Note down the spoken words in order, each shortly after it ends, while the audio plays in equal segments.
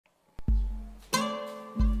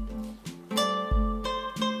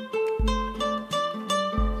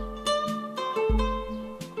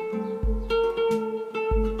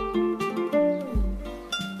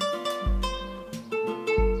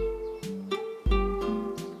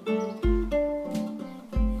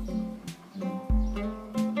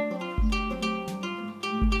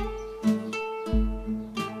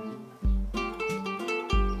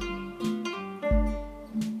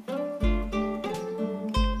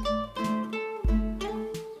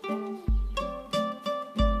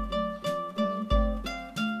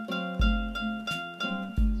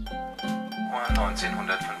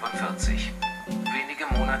1945. Wenige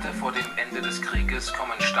Monate vor dem Ende des Krieges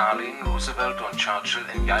kommen Stalin, Roosevelt und Churchill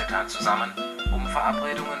in Jalta zusammen, um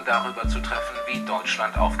Verabredungen darüber zu treffen, wie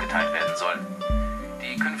Deutschland aufgeteilt werden soll.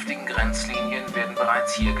 Die künftigen Grenzlinien werden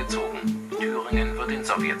bereits hier gezogen. Thüringen wird den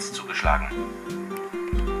Sowjets zugeschlagen.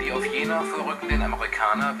 Die auf Jena vorrückenden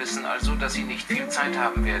Amerikaner wissen also, dass sie nicht viel Zeit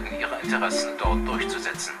haben werden, ihre Interessen dort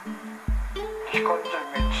durchzusetzen. Ich konnte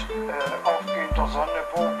mit aufgehender Sonne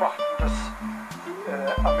beobachten, dass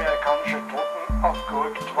amerikanische Truppen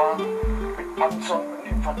aufgerückt waren mit Panzern und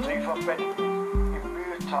Infanterieverbänden im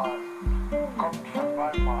Mühltal. Kommt von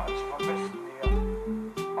Weimar, also vom Westen her.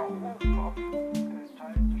 Auch oben auf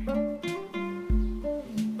Teilen des Staates.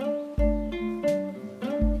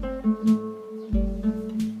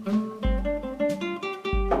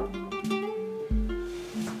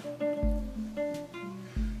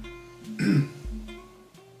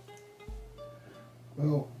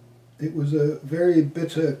 Well, it was a very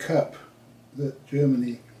bitter cup that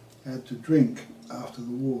Germany had to drink after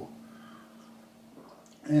the war.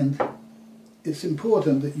 And it's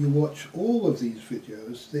important that you watch all of these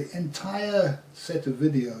videos, the entire set of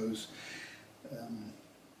videos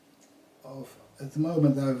at the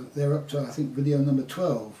moment they're up to, I think, video number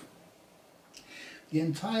 12. The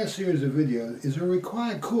entire series of videos is a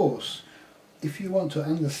required course if you want to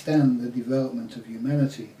understand the development of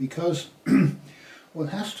humanity, because one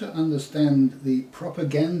has to understand the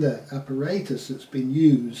propaganda apparatus that's been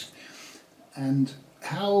used and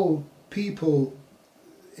how people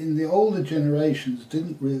in the older generations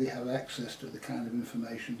didn't really have access to the kind of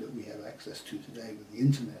information that we have access to today with the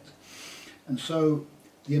internet. And so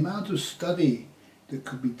the amount of study that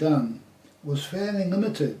could be done was fairly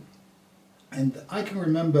limited. And I can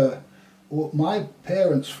remember what my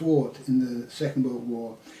parents fought in the Second World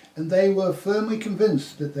War, and they were firmly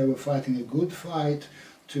convinced that they were fighting a good fight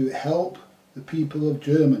to help the people of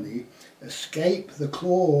Germany escape the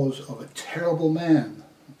claws of a terrible man.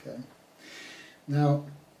 Okay. Now,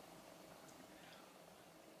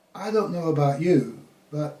 I don't know about you,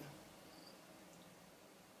 but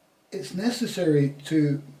it's necessary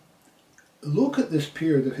to look at this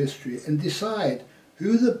period of history and decide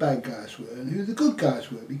who the bad guys were and who the good guys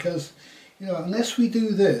were, because, you know, unless we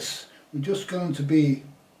do this, we're just going to be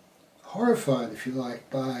horrified, if you like,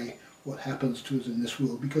 by what happens to us in this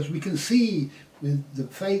world, because we can see with the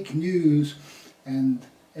fake news and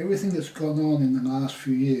everything that's gone on in the last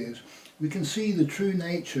few years, we can see the true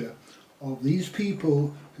nature of these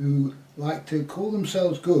people who like to call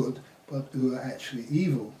themselves good but who are actually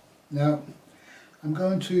evil. Now, I'm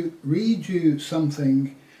going to read you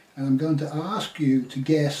something and I'm going to ask you to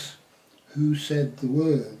guess who said the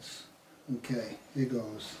words. Okay, here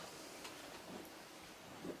goes.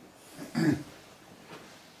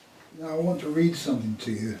 Now I want to read something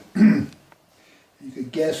to you. You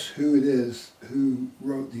could guess who it is who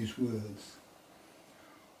wrote these words.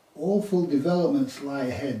 Awful developments lie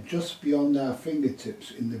ahead just beyond our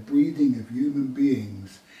fingertips in the breeding of human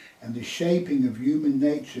beings and the shaping of human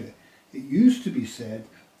nature. It used to be said,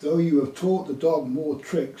 though you have taught the dog more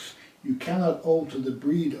tricks, you cannot alter the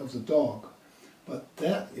breed of the dog. But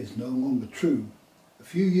that is no longer true. A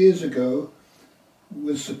few years ago,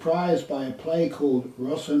 was surprised by a play called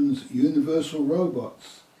Rossum's Universal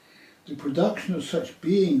Robots. The production of such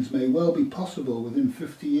beings may well be possible within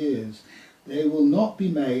 50 years. They will not be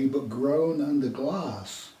made but grown under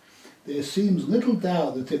glass. There seems little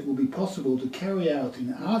doubt that it will be possible to carry out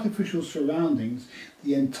in artificial surroundings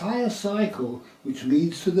the entire cycle which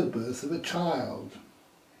leads to the birth of a child.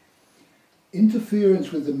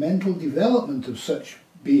 Interference with the mental development of such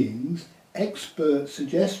beings, expert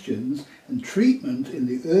suggestions and treatment in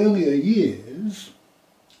the earlier years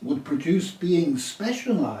would produce beings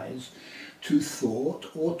specialized to thought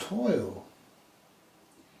or toil.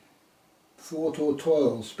 Thought or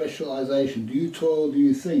toil, specialization. Do you toil, do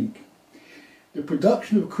you think? The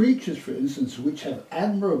production of creatures, for instance, which have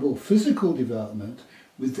admirable physical development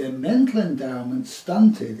with their mental endowment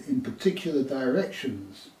stunted in particular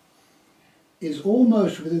directions, is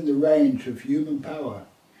almost within the range of human power.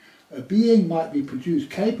 A being might be produced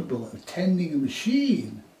capable of tending a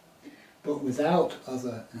machine, but without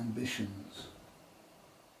other ambitions.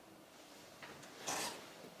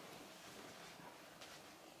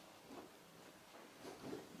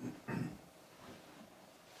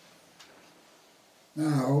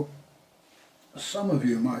 Now, some of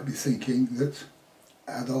you might be thinking that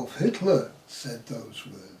Adolf Hitler said those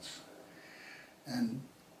words, and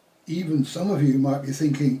even some of you might be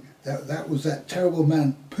thinking that that was that terrible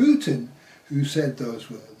man Putin who said those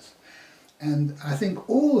words. And I think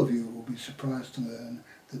all of you will be surprised to learn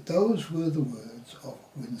that those were the words of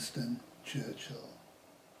Winston Churchill.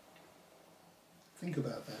 Think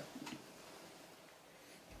about that.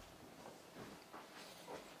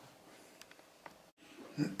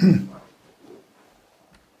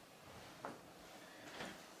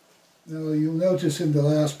 Now you'll notice in the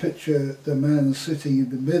last picture the man sitting in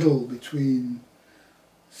the middle between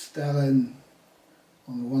Stalin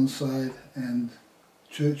on the one side and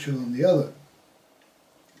Churchill on the other.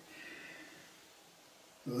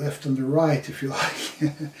 The left and the right, if you like.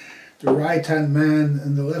 The right-hand man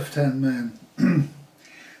and the left-hand man.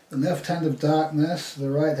 The left hand of darkness, the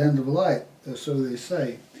right hand of light, so they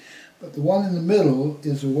say. But the one in the middle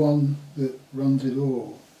is the one that runs it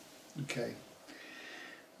all. Okay.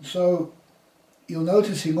 So you'll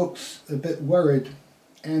notice he looks a bit worried,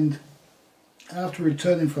 and after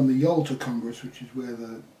returning from the Yalta Congress, which is where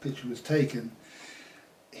the picture was taken,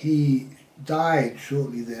 he died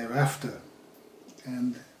shortly thereafter.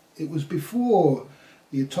 And it was before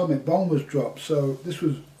the atomic bomb was dropped, so this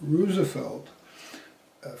was Roosevelt.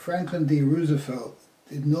 Franklin D. Roosevelt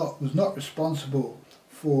was not responsible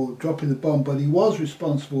for dropping the bomb, but he was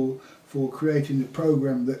responsible for creating the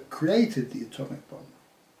program that created the atomic bomb.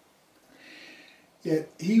 Yet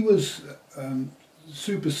he was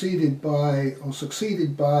succeeded by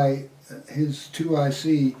his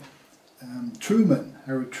 2IC Truman,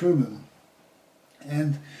 Harry Truman.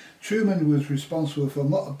 And Truman was responsible for a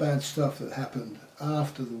lot of bad stuff that happened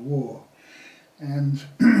after the war. And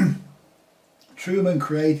Truman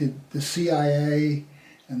created the CIA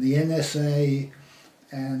and the NSA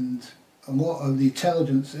and a lot of the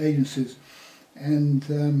intelligence agencies, and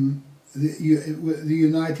the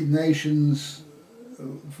United Nations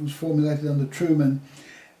was formulated under Truman,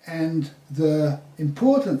 and the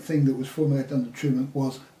important thing that was formulated under Truman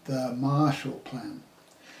was the Marshall Plan.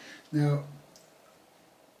 Now,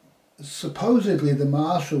 supposedly the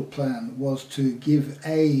Marshall Plan was to give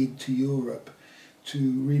aid to Europe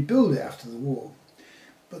to rebuild it after the war.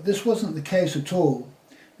 But this wasn't the case at all,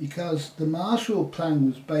 because the Marshall Plan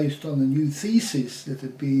was based on a new thesis that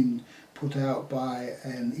had been put out by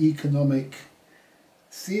an economic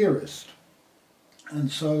theorist.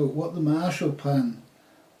 And so what the Marshall Plan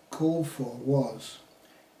called for was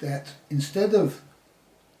that instead of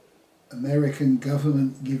American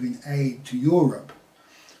government giving aid to Europe,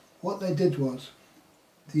 what they did was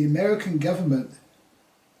the American government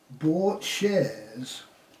bought shares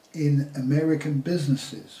in American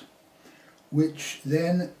businesses, which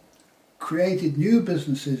then created new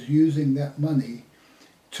businesses using that money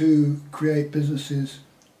to create businesses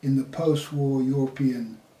in the post-war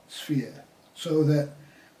European sphere, so that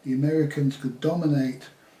the Americans could dominate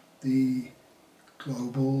the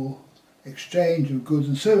global exchange of goods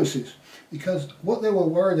and services. Because what they were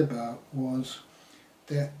worried about was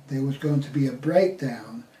that there was going to be a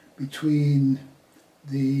breakdown between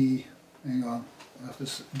the, hang on, I have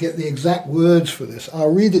to get the exact words for this.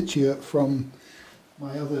 I'll read it to you from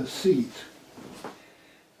my other seat.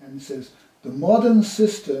 And it says, the modern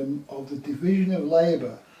system of the division of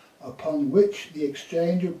labour upon which the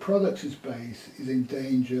exchange of products is based is in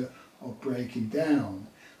danger of breaking down.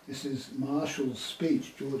 This is Marshall's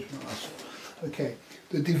speech, George Marshall. Okay,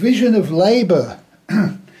 the division of labour,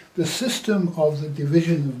 the system of the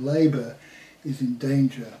division of labour is in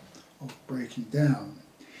danger of breaking down.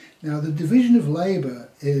 Now, the division of labour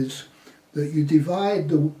is that you divide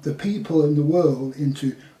the people in the world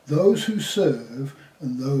into those who serve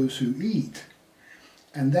and those who eat.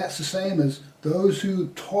 And that's the same as those who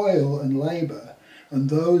toil and labour and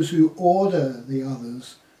those who order the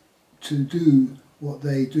others to do what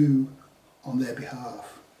they do on their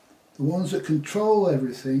behalf. The ones that control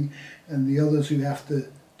everything and the others who have to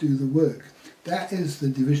do the work. That is the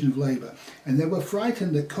division of labour. And they were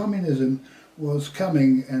frightened that communism was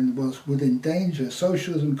coming and would endanger,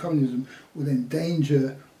 socialism and communism would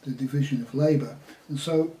endanger the division of labour. And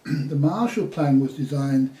so the Marshall Plan was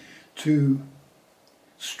designed to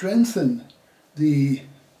strengthen the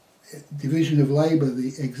division of labour,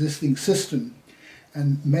 the existing system,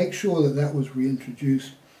 and make sure that that was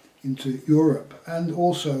reintroduced into Europe and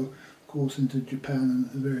also, of course, into Japan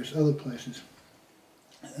and various other places.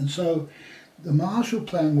 And so the Marshall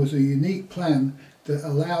Plan was a unique plan that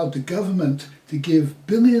allowed the government to give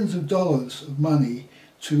billions of dollars of money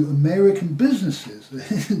to American businesses. They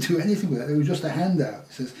didn't do anything with that. It was just a handout.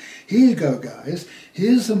 It says, here you go, guys.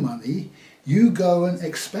 Here's the money. You go and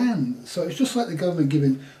expand. So it's just like the government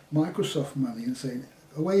giving Microsoft money and saying,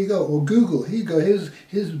 away you go. Or Google, here you go. Here's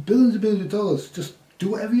billions and billions of dollars. Just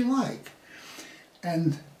do whatever you like.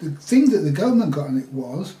 And the thing that the government got on it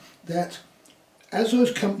was that as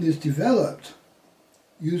those companies developed,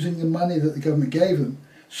 using the money that the government gave them,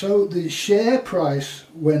 so the share price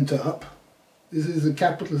went up This is the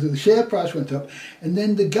capitalism. The share price went up, and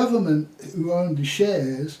then the government who owned the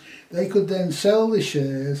shares, they could then sell the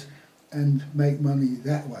shares and make money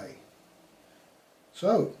that way.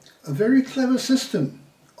 So, a very clever system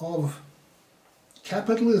of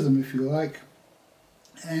capitalism, if you like,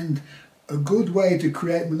 and a good way to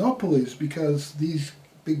create monopolies, because these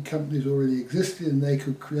big companies already existed and they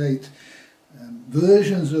could create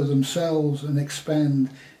versions of themselves and expand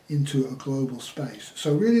into a global space.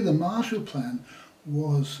 So really the Marshall Plan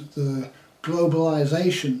was the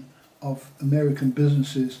globalization of American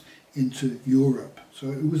businesses into Europe.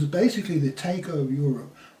 So it was basically the takeover of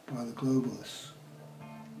Europe by the globalists.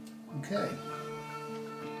 Okay.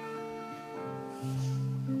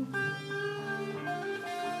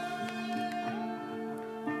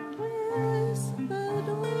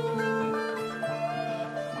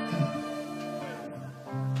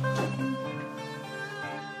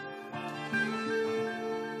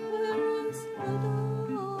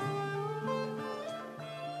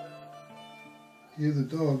 Hear the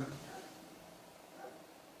dog.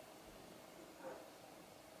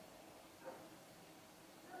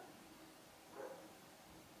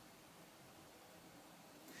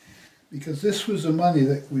 Because this was the money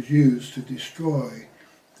that was used to destroy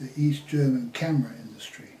the East German camera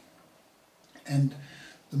industry, and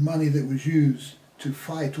the money that was used to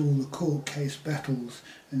fight all the court case battles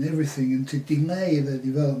and everything, and to delay their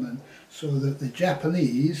development, so that the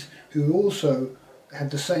Japanese, who also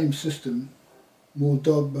had the same system, more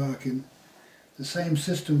dog barking, the same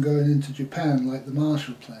system going into Japan, like the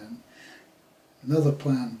Marshall Plan, another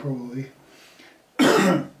plan probably,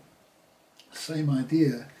 same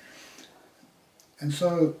idea. And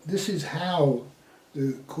so this is how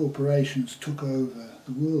the corporations took over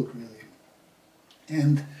the world, really.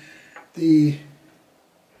 And the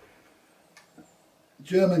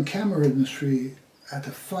German camera industry had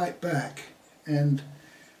to fight back, and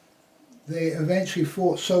they eventually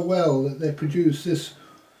fought so well that they produced this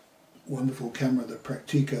wonderful camera, the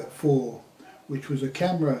Praktica 4, which was a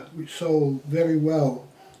camera which sold very well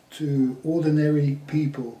to ordinary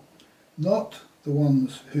people, not the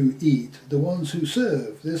ones who eat, the ones who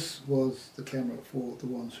serve. This was the camera for the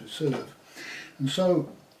ones who serve. And so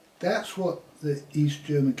that's what the East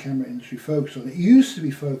German camera industry focused on. It used to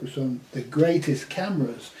be focused on the greatest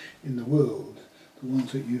cameras in the world, the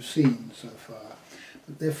ones that you've seen so far.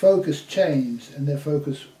 But their focus changed, and their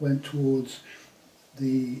focus went towards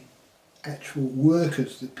the actual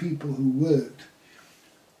workers, the people who worked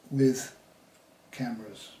with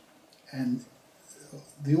cameras, and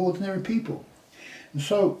the ordinary people. And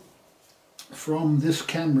so from this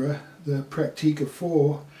camera, the Praktica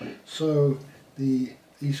 4, so the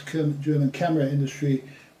East German camera industry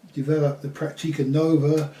developed the Praktica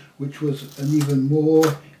Nova, which was an even more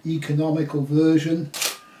economical version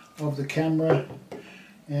of the camera,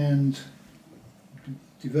 and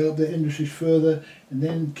developed their industries further, and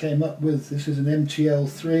then came up with, this is an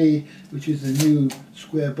MTL3, which is the new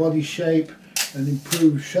square body shape and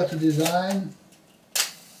improved shutter design,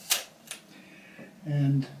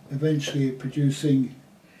 and eventually producing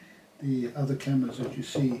the other cameras that you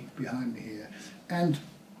see behind me here. And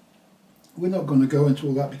we're not going to go into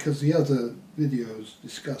all that because the other videos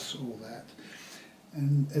discuss all that.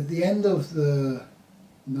 And at the end of the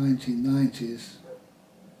 1990s,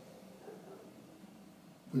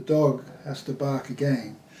 the dog has to bark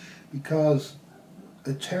again, because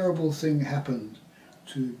a terrible thing happened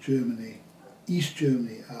to Germany, East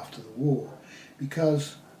Germany, after the war.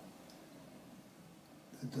 Because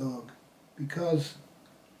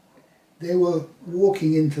they were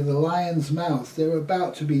walking into the lion's mouth. They were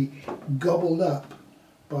about to be gobbled up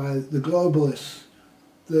by the globalists.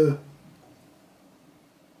 The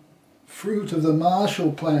fruit of the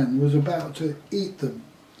Marshall Plan was about to eat them.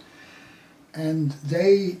 And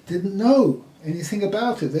they didn't know anything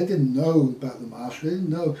about it. They didn't know about the Marshall. They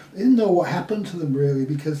didn't know what happened to them, really,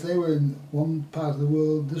 because they were in one part of the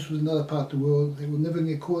world, this was another part of the world. They were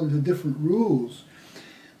living according to different rules.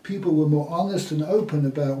 People were more honest and open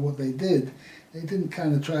about what they did. They didn't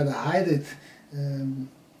kind of try to hide it in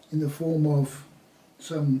the form of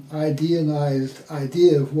some idealized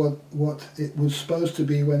idea of what it was supposed to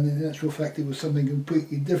be, when in actual fact it was something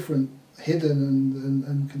completely different, hidden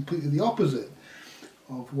and completely the opposite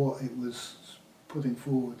of what it was putting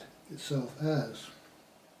forward itself as.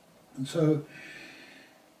 And so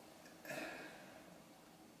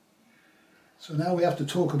now we have to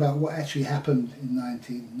talk about what actually happened in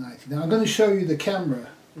 1990. Now I'm going to show you the camera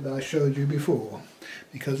that I showed you before,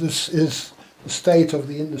 because this is the state of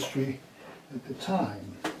the industry at the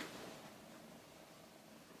time.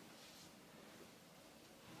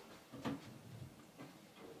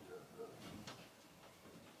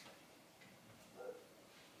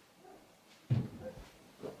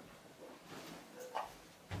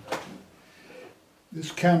 This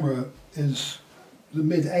camera is the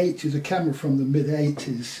mid-80s, a camera from the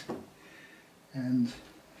mid-80s, and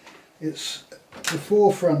it's the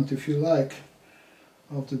forefront, if you like,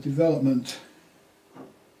 of the development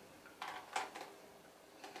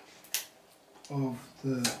of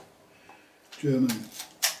the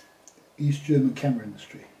East German camera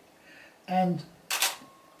industry. And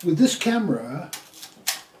with this camera,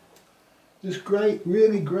 this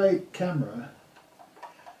really great camera,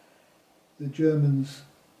 the Germans,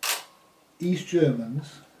 East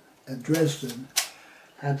Germans at Dresden,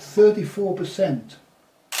 had 34%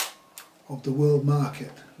 of the world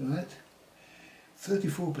market, right?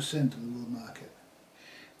 34% of the world market.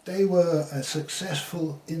 They were a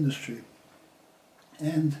successful industry.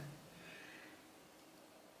 And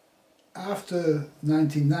after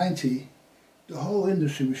 1990, the whole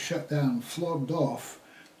industry was shut down, flogged off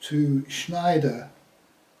to Schneider,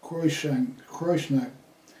 Kreuznach,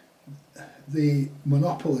 the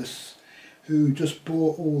monopolists who just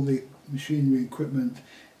bought all the machinery equipment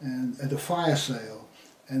and at a fire sale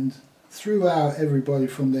and threw out everybody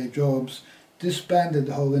from their jobs, disbanded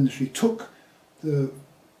the whole industry, took the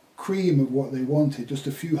cream of what they wanted, just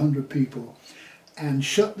a few hundred people, and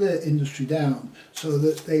shut their industry down so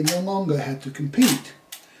that they no longer had to compete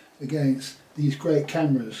against these great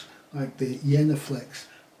cameras like the Jenaflex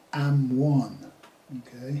AM1.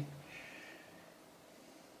 Okay.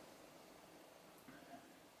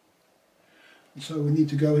 And so we need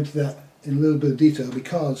to go into that in a little bit of detail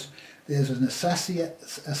because there's an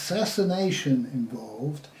assassination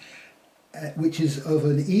involved which is of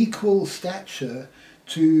an equal stature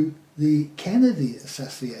to the Kennedy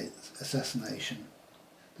assassination.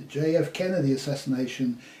 The JF Kennedy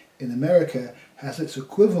assassination in America has its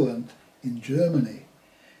equivalent in Germany,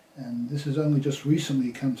 and this has only just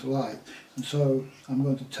recently come to light, and so I'm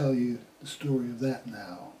going to tell you the story of that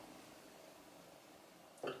now.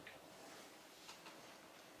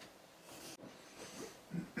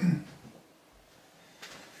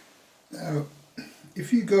 Now,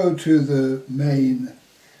 if you go to the main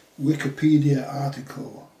Wikipedia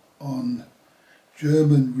article on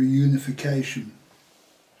German reunification,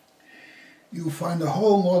 you'll find a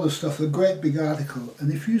whole lot of stuff, a great big article,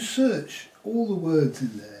 and if you search all the words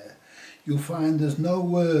in there, you'll find there's no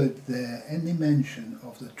word there, any mention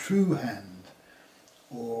of the true hand,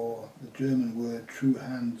 or the German word true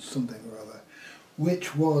hand something or other,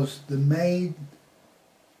 which was the main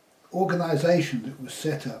organization that was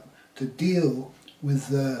set up to deal with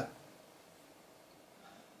the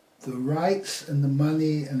rights and the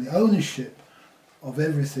money and the ownership of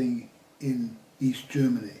everything in East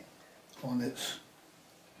Germany on its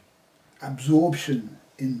absorption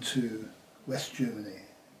into West Germany.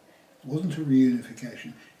 It wasn't a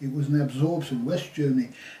reunification, it was an absorption. West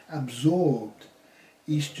Germany absorbed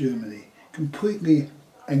East Germany, completely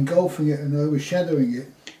engulfing it and overshadowing it,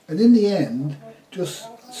 and in the end just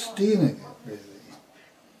stealing it, really.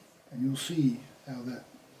 And you'll see how that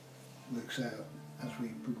works out as we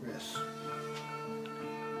progress.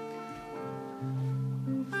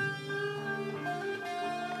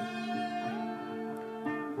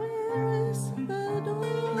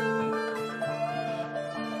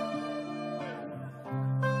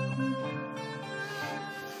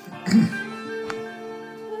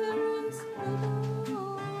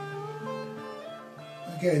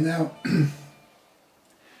 Okay, now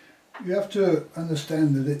you have to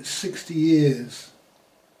understand that it's 60 years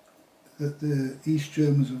that the East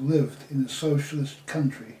Germans have lived in a socialist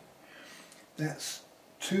country. That's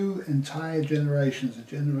 2 entire generations. A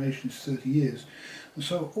generation is 30 years. And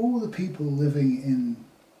so all the people living in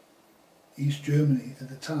East Germany at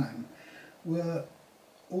the time were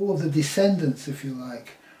all of the descendants, if you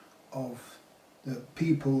like, of the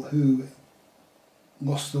people who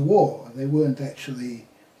lost the war. They weren't actually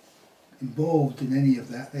involved in any of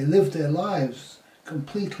that. They lived their lives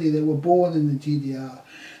completely. They were born in the GDR.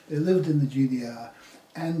 They lived in the GDR.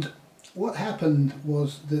 And what happened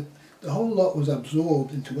was that the whole lot was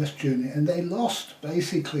absorbed into West Germany, and they lost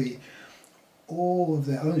basically all of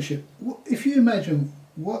their ownership. If you imagine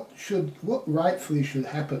what rightfully should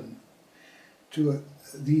happen to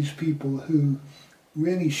these people who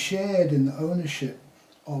really shared in the ownership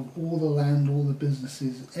of all the land, all the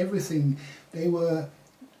businesses, everything. They were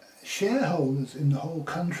shareholders in the whole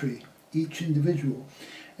country, each individual.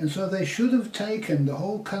 And so they should have taken the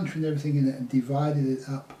whole country and everything in it and divided it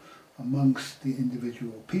up amongst the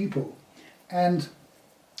individual people. And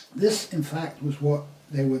this, in fact, was what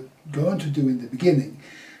they were going to do in the beginning.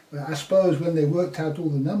 But I suppose when they worked out all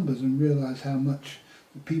the numbers and realized how much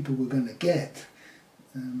the people were going to get,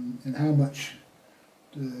 and how much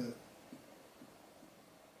the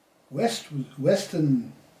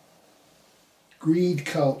Western greed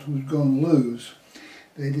cult was going to lose,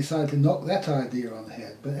 they decided to knock that idea on the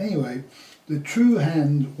head. But anyway, the True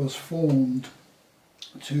Hand was formed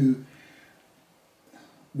to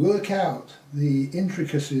work out the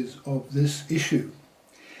intricacies of this issue.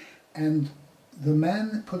 And the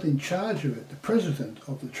man put in charge of it, the president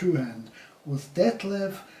of the True Hand, was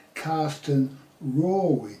Detlev Carsten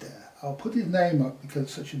Rohrwieder. I'll put his name up because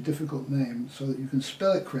it's such a difficult name so that you can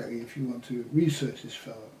spell it correctly if you want to research this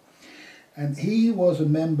fellow. And he was a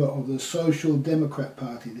member of the Social Democrat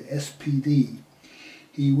Party, the SPD.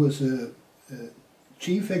 He was a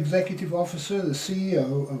chief executive officer, the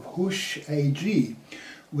CEO of Husch AG,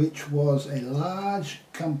 which was a large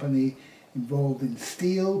company involved in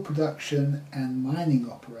steel production and mining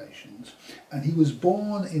operations. And he was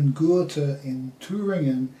born in Gurte in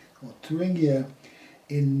Thüringen, or Thuringia,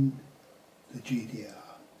 in the GDR.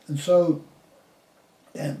 And so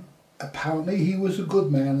apparently he was a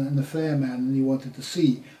good man and a fair man, and he wanted to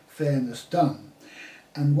see fairness done.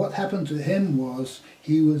 And what happened to him was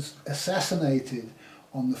he was assassinated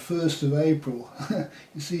on the 1st of April.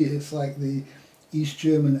 You see, it's like the East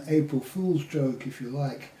German April Fool's joke, if you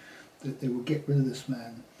like, that they would get rid of this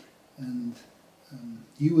man. And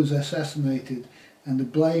he was assassinated, and the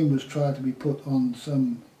blame was tried to be put on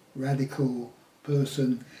some radical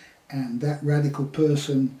person, and that radical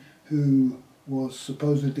person who was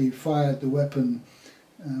supposedly fired the weapon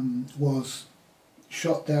was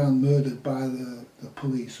shot down, murdered by the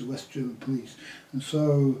police, the West German police. And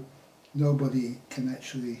so nobody can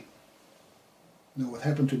actually know what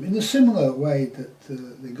happened to him, in a similar way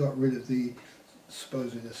that they got rid of the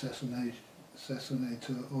supposed assassinator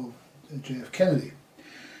of JF Kennedy.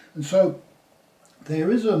 And so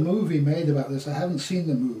there is a movie made about this. I haven't seen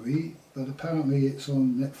the movie, but apparently it's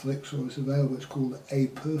on Netflix or it's available. It's called A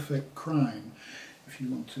Perfect Crime, if you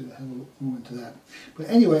want to have a look more into that. But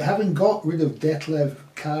anyway, having got rid of Detlev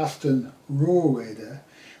Carsten Rohrwieder,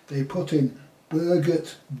 they put in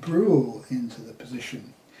Birgit Brühl into the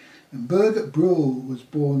position. And Birgit Brühl was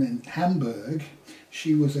born in Hamburg.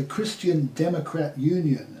 She was a Christian Democrat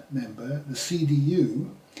Union member, the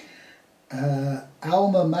CDU.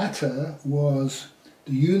 Alma mater was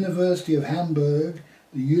the University of Hamburg,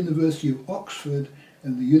 the University of Oxford,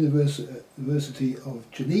 and the University of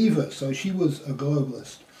Geneva. So she was a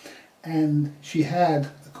globalist. And she had,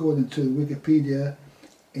 according to Wikipedia,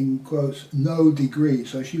 in quotes, no degree.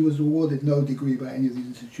 So she was awarded no degree by any of these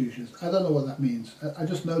institutions. I don't know what that means. I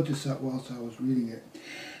just noticed that whilst I was reading it.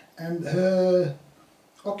 And her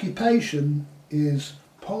occupation is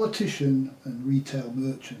politician and retail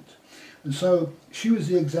merchant. And so she was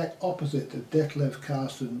the exact opposite of Detlev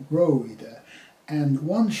Carsten Rohrwieder. And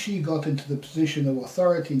once she got into the position of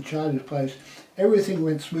authority in charge of the place, everything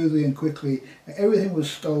went smoothly and quickly, everything was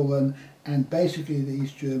stolen, and basically the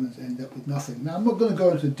East Germans ended up with nothing. Now, I'm not going to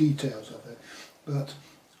go into the details of it, but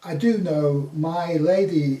I do know my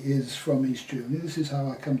lady is from East Germany. This is how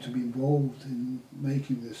I come to be involved in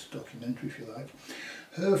making this documentary, if you like.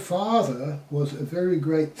 Her father was a very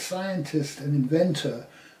great scientist and inventor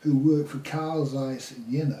who worked for Carl Zeiss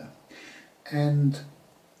in Jena. And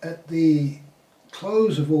at the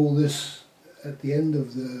close of all this, at the end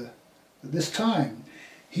of this time,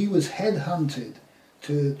 he was headhunted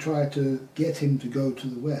to try to get him to go to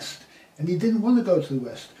the West. And he didn't want to go to the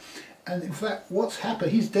West. And in fact, what's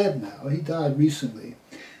happened, he's dead now, he died recently,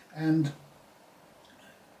 and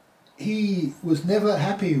he was never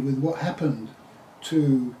happy with what happened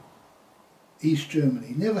to East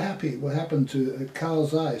Germany, never happy what happened to Carl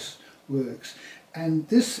Zeiss works. And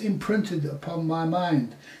this imprinted upon my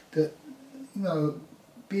mind that, you know,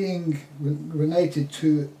 being related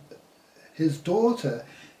to his daughter,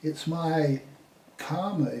 it's my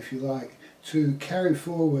karma, if you like, to carry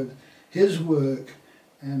forward his work,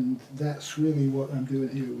 and that's really what I'm doing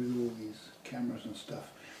here with all these cameras and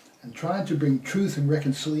stuff, and trying to bring truth and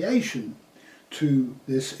reconciliation to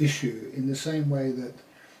this issue in the same way that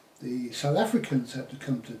the South Africans had to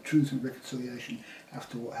come to truth and reconciliation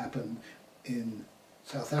after what happened in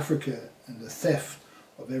South Africa and the theft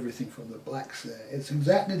of everything from the blacks there. It's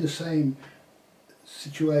exactly the same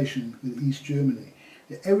situation with East Germany.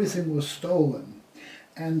 Everything was stolen,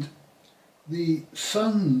 and the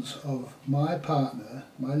sons of my partner,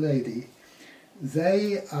 my lady,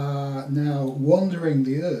 they are now wandering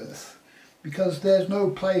the earth because there's no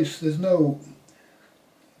place, there's no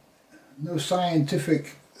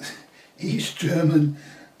scientific East German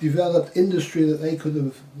developed industry that they could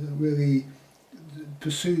have really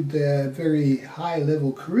pursued their very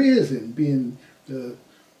high-level careers in, being the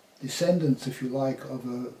descendants, if you like, of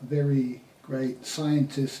a very great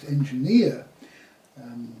scientist, engineer.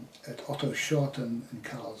 at Otto Schott and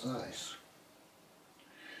Carl Zeiss.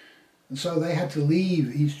 And so they had to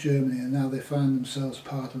leave East Germany, and now they find themselves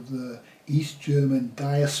part of the East German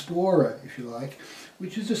diaspora, if you like,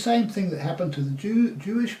 which is the same thing that happened to the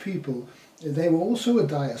Jewish people. They were also a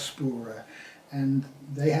diaspora, and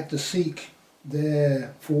they had to seek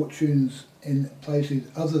their fortunes in places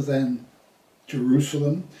other than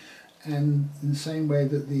Jerusalem, and in the same way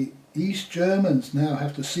that the East Germans now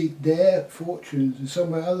have to seek their fortunes in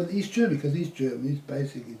somewhere other than East Germany, because East Germany is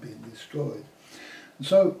basically being destroyed. And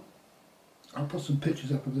so I'll put some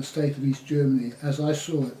pictures up of the state of East Germany as I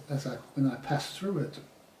saw it when I passed through it.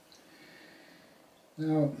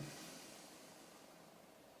 Now,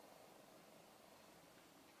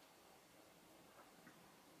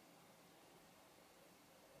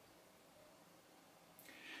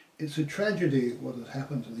 it's a tragedy what has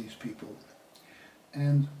happened to these people,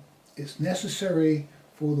 and it's necessary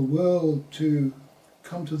for the world to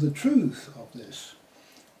come to the truth of this,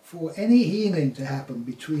 for any healing to happen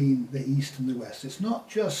between the East and the West. It's not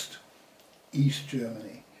just East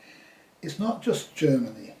Germany, it's not just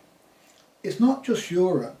Germany, it's not just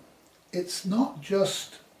Europe, it's not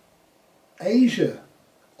just Asia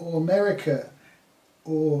or America,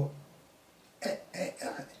 or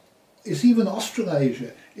it's even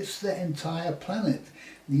Australasia. It's the entire planet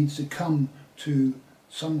needs to come to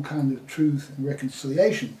some kind of truth and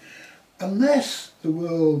reconciliation. Unless the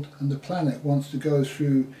world and the planet wants to go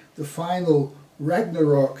through the final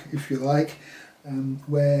Ragnarok, if you like,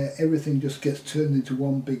 where everything just gets turned into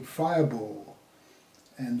one big fireball,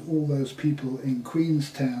 and all those people in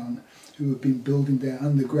Queenstown who have been building their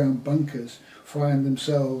underground bunkers find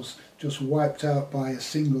themselves just wiped out by a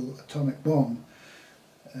single atomic bomb,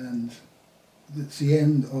 and it's the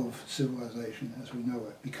end of civilization as we know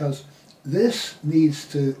it, because this needs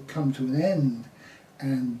to come to an end,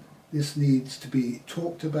 and this needs to be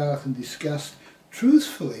talked about and discussed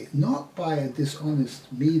truthfully, not by a dishonest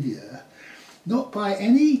media, not by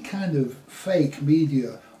any kind of fake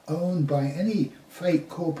media owned by any fake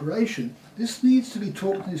corporation. This needs to be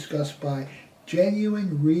talked and discussed by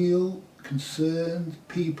genuine, real, concerned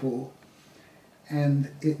people, and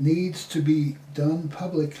it needs to be done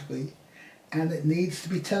publicly, and it needs to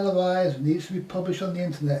be televised, it needs to be published on the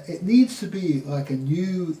internet. It needs to be like a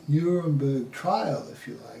new Nuremberg trial, if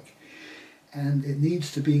you like, and it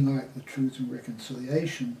needs to be like the Truth and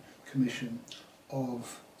Reconciliation Commission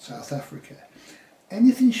of South Africa.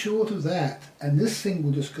 Anything short of that, and this thing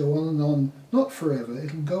will just go on and on, not forever,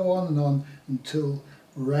 it'll go on and on until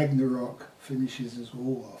Ragnarok finishes us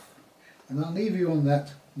all off. And I'll leave you on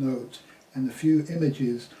that note and a few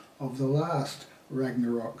images of the last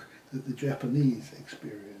Ragnarok that the Japanese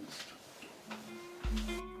experienced.